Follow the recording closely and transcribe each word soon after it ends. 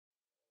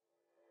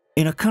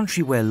In a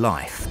country where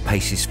life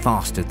paces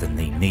faster than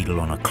the needle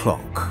on a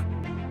clock,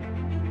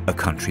 a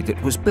country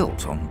that was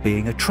built on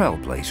being a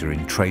trailblazer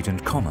in trade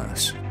and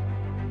commerce,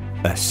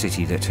 a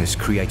city that has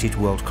created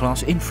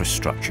world-class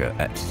infrastructure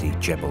at the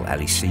Jebel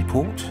Ali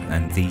seaport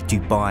and the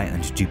Dubai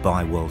and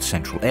Dubai World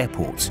Central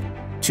airports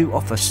to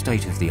offer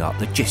state-of-the-art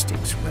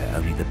logistics where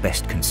only the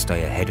best can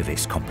stay ahead of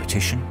its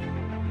competition,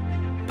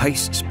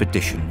 PACE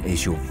SPEDITION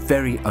is your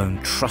very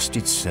own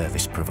trusted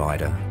service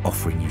provider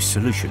offering you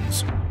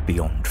solutions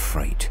beyond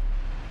freight.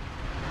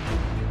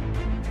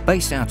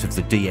 Based out of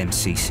the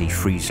DMCC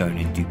free zone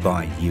in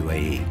Dubai,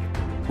 UAE,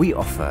 we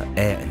offer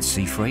air and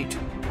sea freight,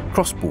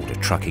 cross-border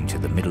trucking to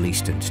the Middle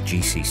East and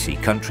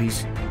GCC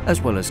countries,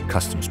 as well as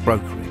customs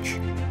brokerage.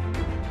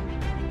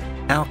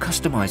 Our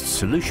customised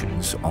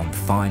solutions on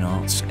fine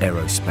arts,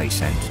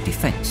 aerospace and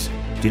defence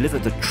deliver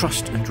the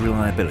trust and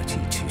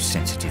reliability to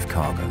sensitive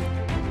cargo.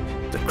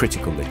 The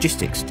critical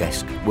logistics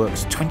desk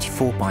works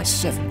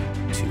 24/7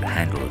 to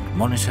handle and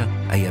monitor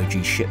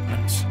AOG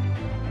shipments.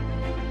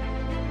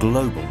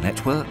 Global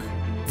network,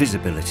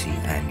 visibility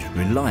and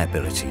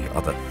reliability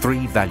are the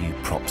three value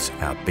props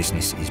our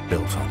business is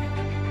built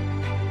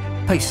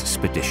on. PACE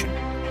SPEDITION.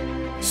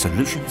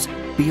 Solutions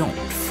beyond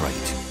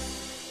freight.